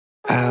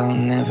I'll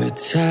never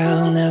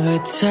tell, never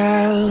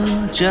tell.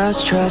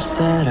 Just trust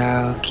that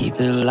I'll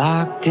keep it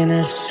locked in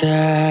a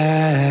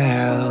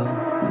cell.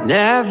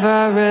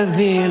 Never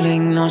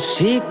revealing no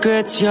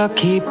secrets you're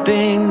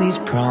keeping. These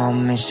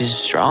promises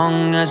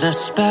strong as a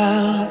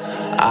spell.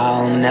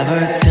 I'll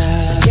never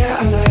tell. Yeah,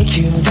 I like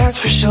you, that's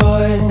for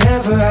sure.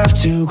 Never have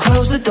to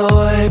close the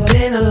door.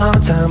 Been a long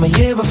time, a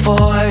year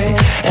before,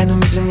 and I'm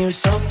missing you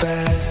so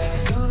bad.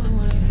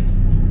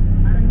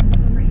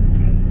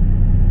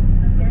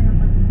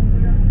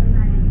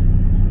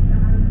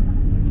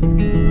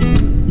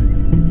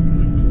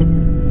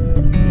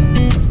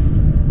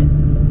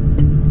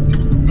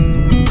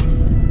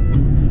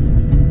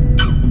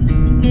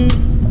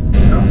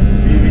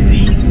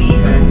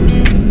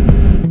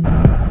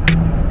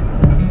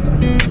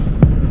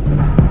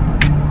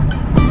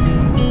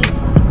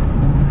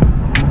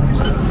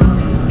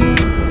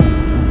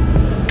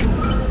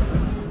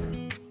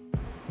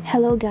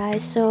 Hello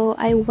guys, so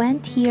I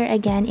went here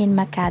again in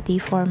Makati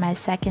for my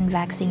second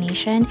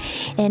vaccination,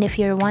 and if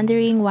you're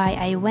wondering why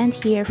I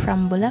went here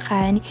from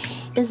Bulacan,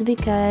 is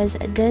because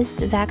this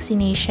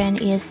vaccination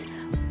is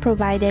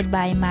provided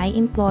by my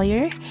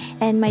employer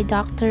and my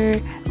doctor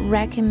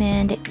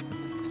recommend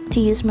to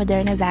use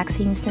Moderna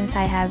vaccine since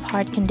I have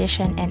heart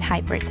condition and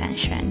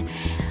hypertension.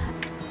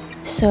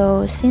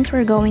 So, since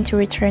we're going to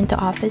return to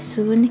office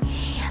soon,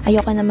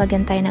 ayoko na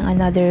magantay ng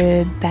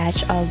another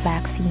batch of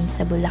vaccine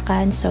sa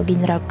Bulacan. So,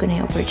 ginrab ko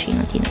na yung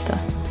opportunity na to.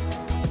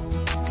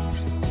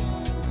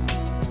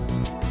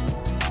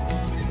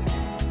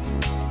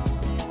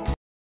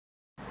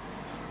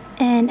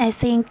 And I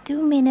think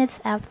 2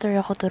 minutes after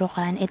ako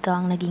turukan, ito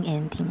ang naging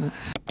ending.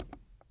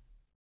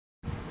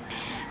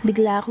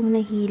 Bigla akong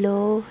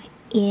nahilo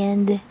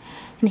and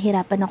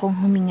nahirapan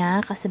akong huminga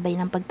kasabay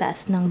ng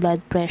pagtaas ng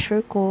blood pressure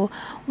ko,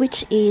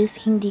 which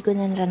is hindi ko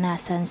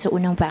naranasan sa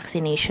unang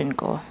vaccination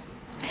ko.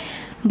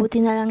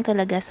 Buti na lang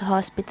talaga sa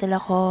hospital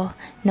ako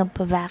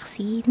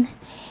nagpa-vaccine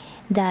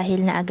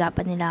dahil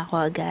naagapan nila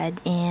ako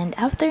agad, and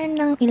after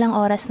ng ilang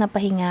oras na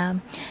pahinga,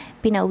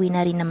 pinauwi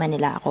na rin naman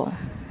nila ako.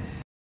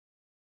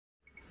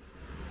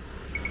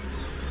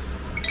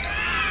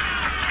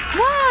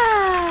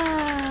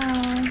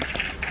 Wow!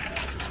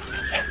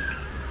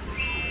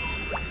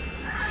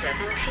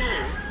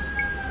 17.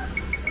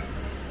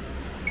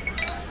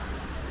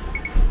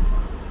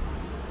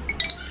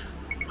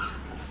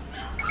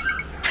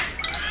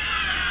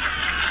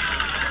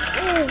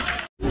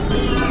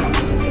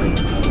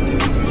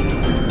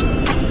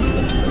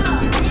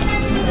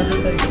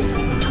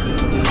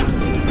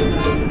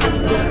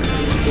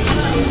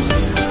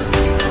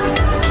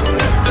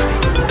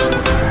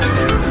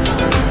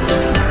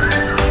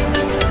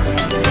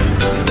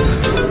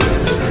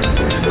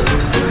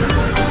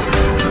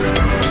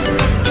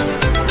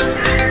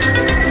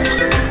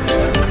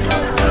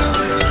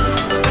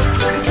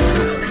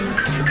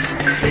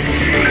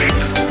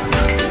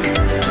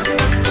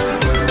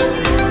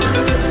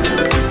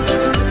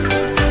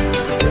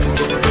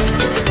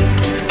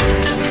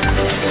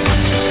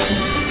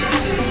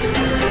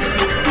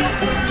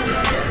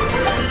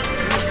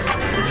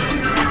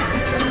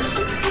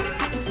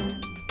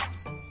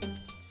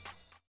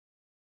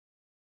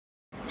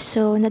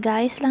 So,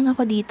 nag-ayos lang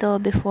ako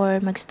dito before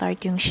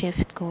mag-start yung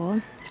shift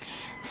ko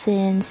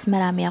since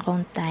marami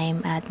akong time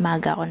at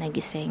maaga ako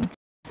nagising.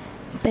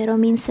 Pero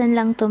minsan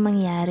lang to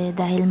mangyari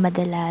dahil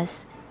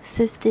madalas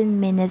 15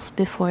 minutes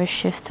before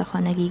shift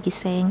ako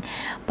nagigising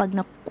pag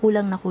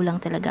nakulang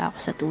talaga ako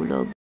sa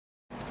tulog.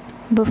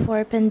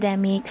 Before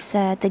pandemic,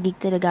 sa Taguig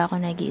talaga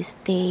ako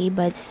nag-stay,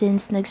 but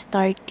since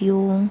nag-start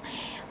yung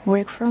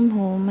work from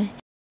home,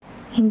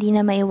 hindi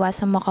na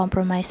maiwasang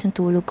makompromise yung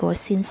tulog ko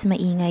since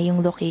maingay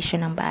yung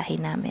location ng bahay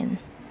namin.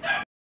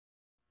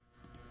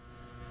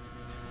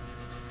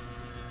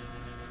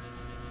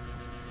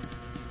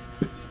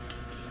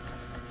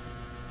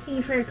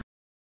 For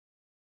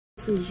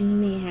decision,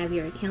 may I have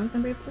your account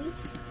number,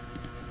 please?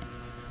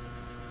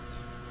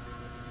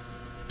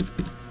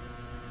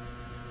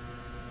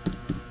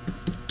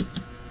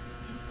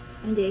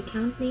 And the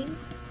account name?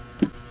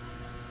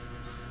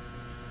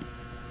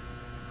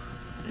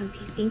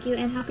 Okay, thank you.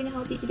 And how can I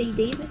help you today,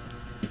 David?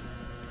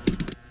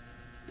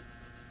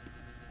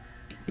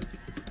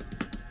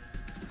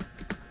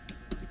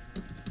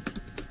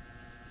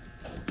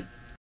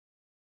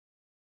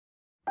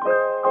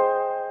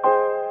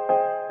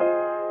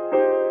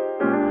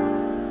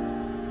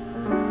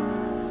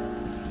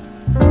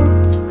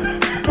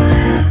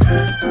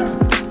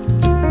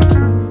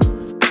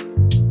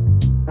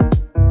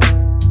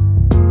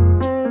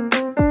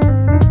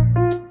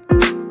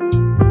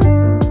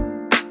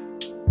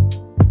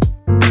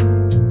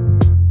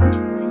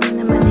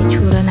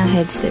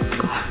 Headset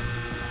ko.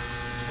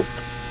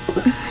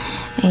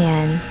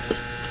 Ayan.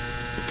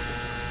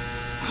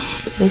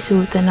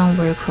 Resulta ng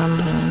work from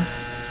home.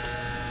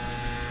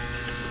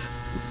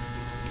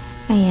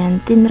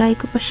 Ayan. Tinry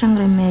ko pa siyang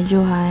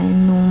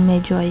remedyohan nung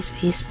medyo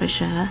ice-ice pa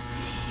siya.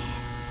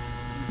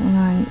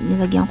 Ayan,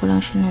 nilagyan ko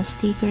lang siya ng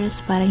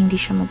stickers para hindi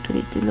siya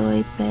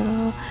magtuloy-tuloy.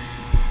 Pero,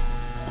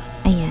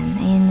 ayan.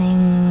 Ayan na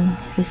yung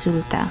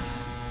resulta.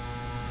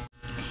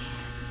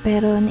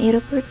 Pero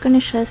nai-report ko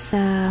na siya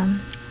sa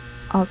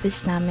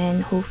office namin.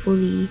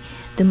 Hopefully,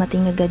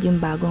 dumating agad yung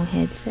bagong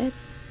headset.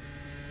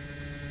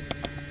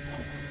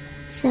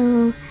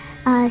 So,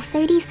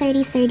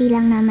 30-30-30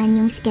 lang naman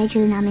yung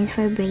schedule namin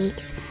for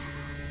breaks.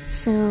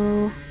 So,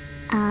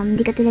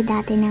 di katulad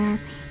dati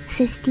na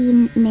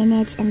 15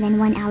 minutes and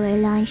then 1 hour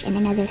lunch and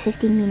another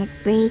 15-minute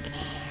break.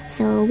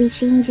 So, we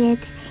change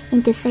it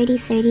into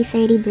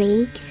 30-30-30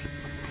 breaks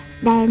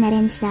dahil na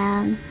rin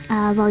sa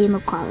volume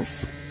of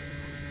calls.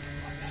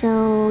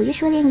 So,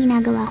 usually ang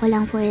ginagawa ko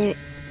lang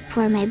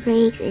for my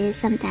breaks is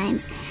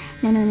sometimes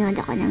nanonood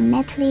ako ng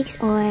Netflix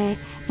or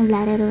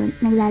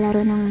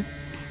naglalaro ng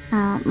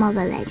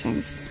Mobile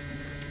Legends.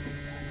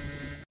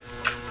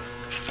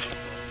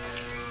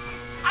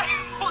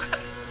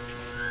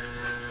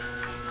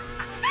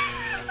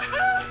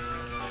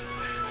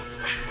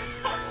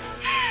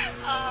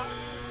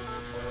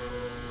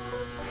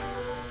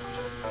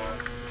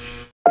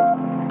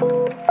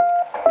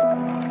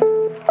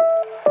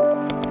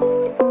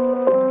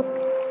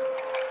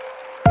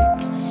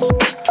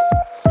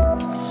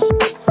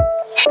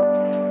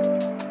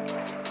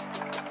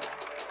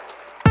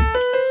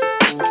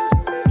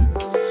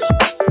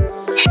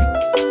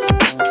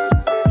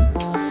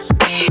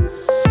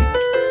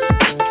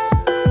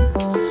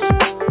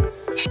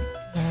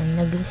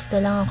 Naglista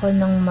lang ako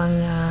ng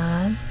mga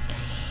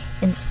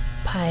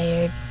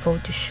inspired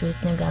photoshoot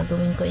na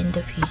gagawin ko in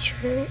the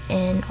future.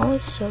 And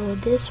also,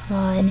 this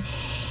one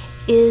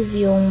is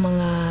yung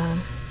mga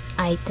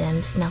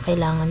items na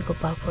kailangan ko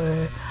pa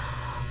for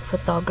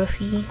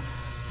photography.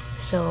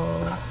 So,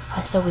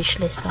 nasa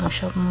wishlist lang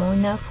siya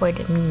muna for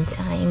the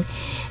meantime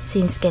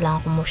since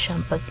kailangan ko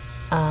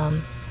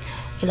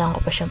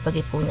pa siyang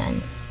pag-ipunan.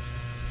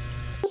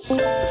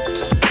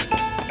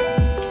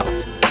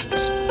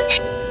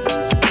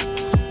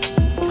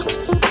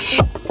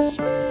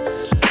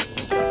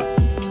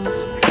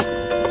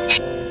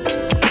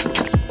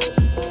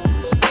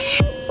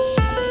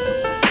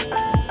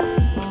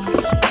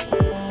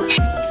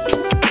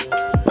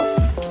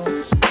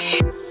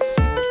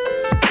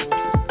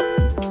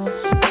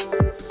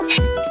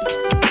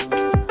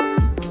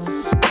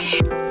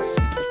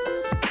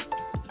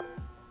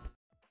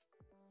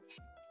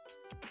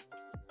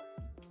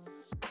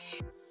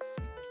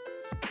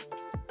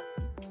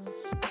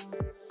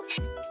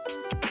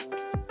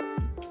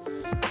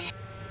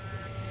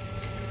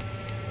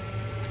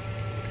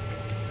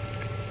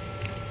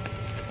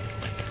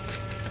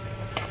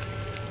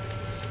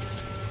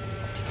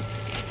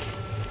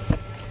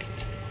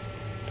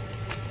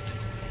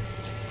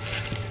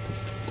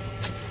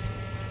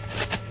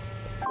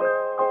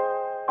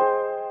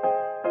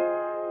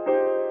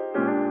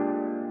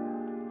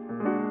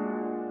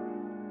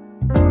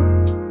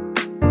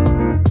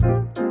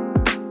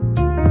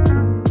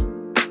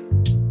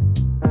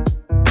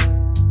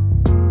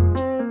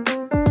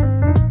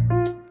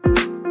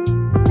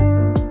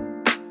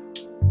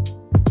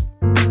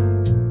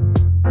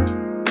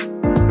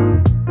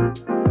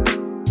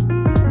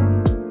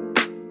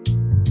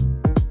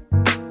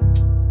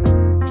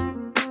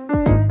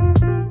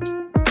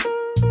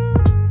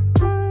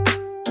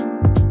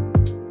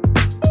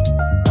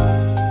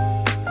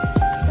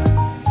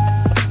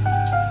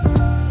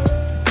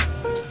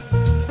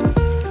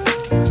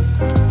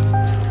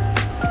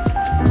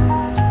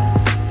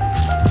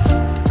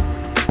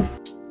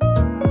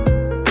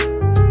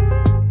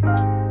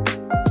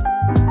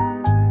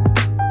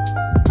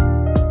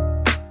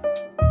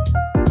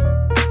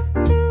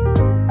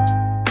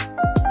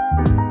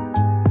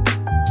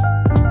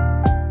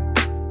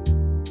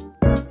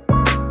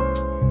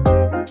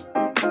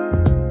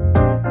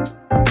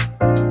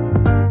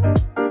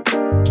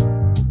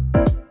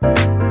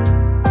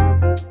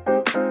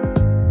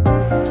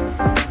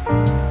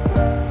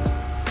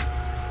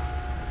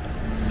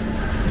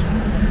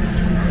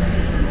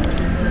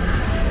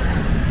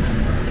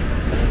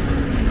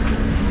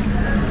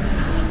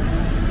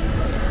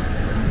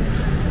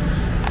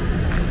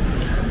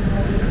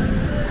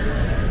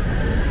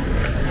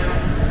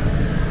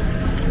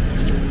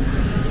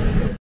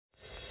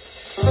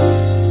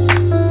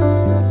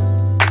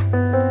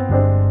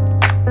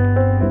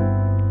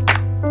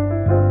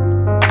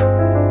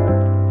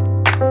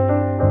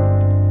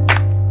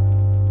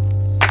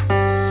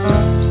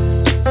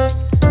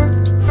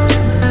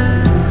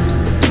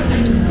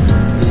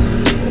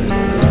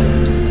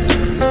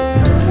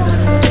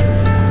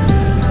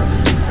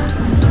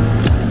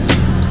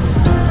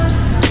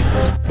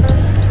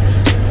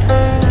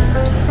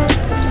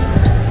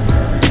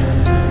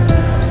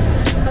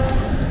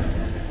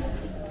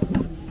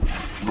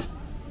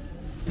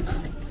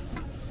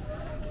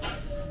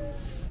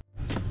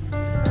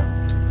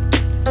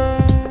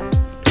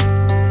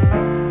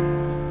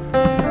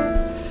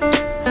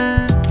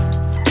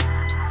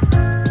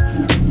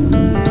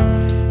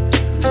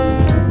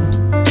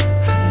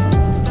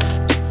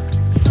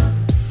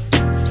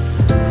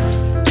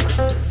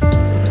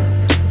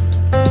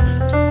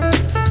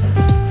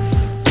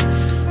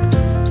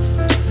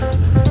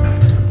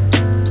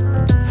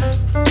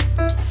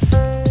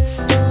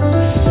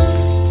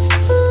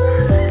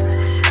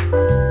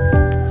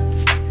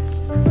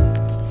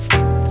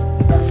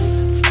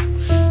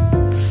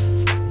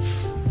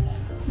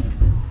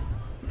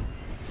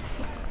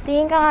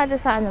 ka nga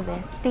doon sa ano, be.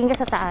 Tingin ka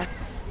sa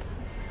taas.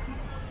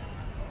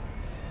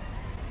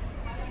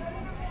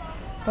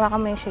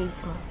 Hawakan mo yung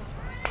shades mo.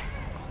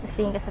 Tapos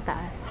tingin ka sa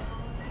taas.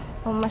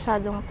 Oh,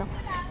 masyadong to.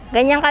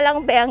 Ganyan ka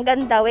lang, be. Ang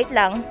ganda. Wait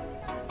lang.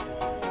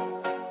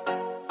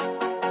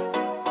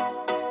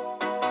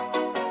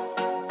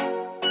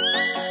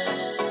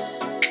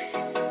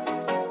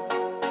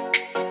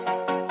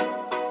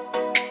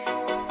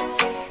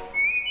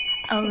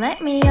 Oh,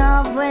 let me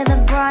up with a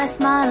bright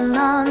smile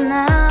on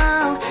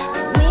now.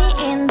 Put me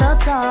in the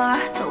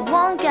dark, so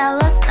won't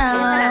get lost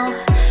now.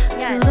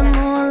 To the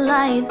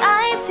moonlight,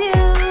 eyes you,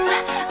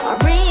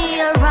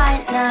 Maria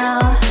right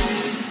now.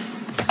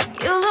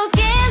 You look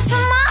into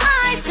my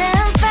eyes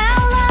and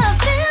felt a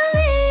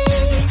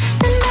feeling,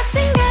 and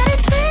nothing got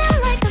it feel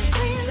like a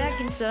sleep.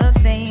 Seconds of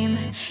fame,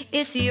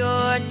 it's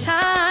your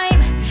time.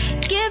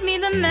 Give me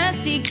the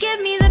messy,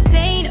 give me the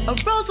pain. A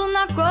rose will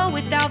not grow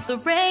without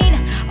the rain.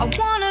 I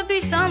wanna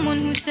be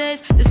someone who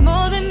says there's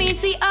more than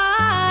meets the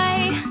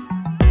eye.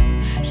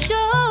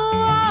 Show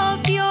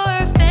off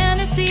your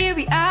fantasy,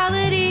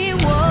 reality.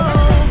 Whoa.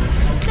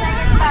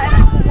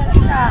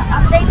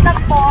 Update lang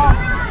po.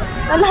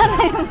 Wala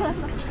na yun.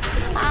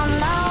 I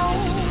know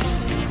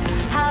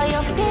how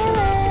you're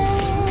feeling,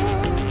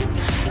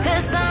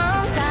 'cause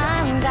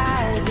sometimes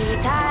I'll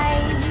be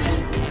tight.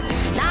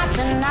 Not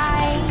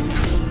tonight.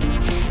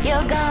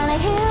 You're gonna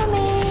hear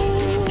me,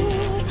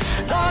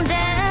 gonna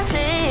dance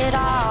it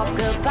off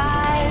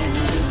goodbye.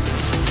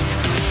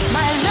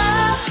 My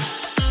love,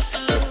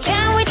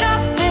 can we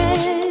drop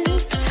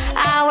this?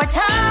 Our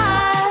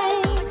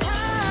time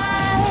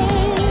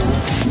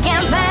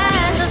can't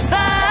pass us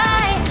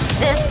by.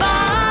 This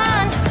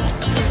bond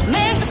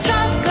makes us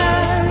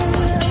stronger,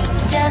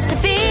 just to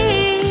be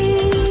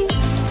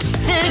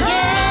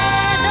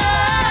together.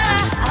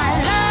 I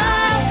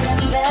love,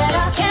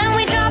 can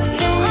we drop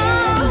this?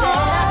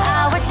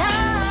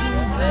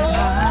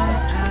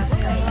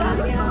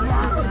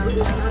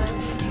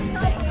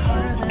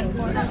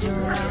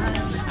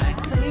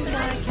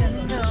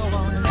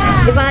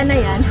 Di ba na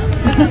yan?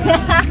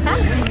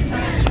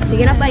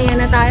 Sige na, pahinga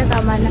na tayo.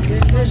 Tama na.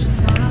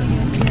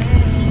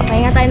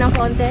 Pahinga tayo ng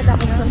konti.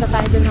 Tapos punta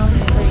tayo dun ng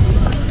bye.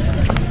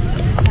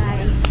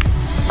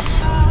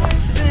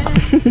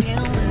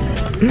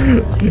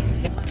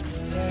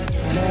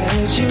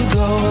 Let you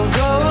go.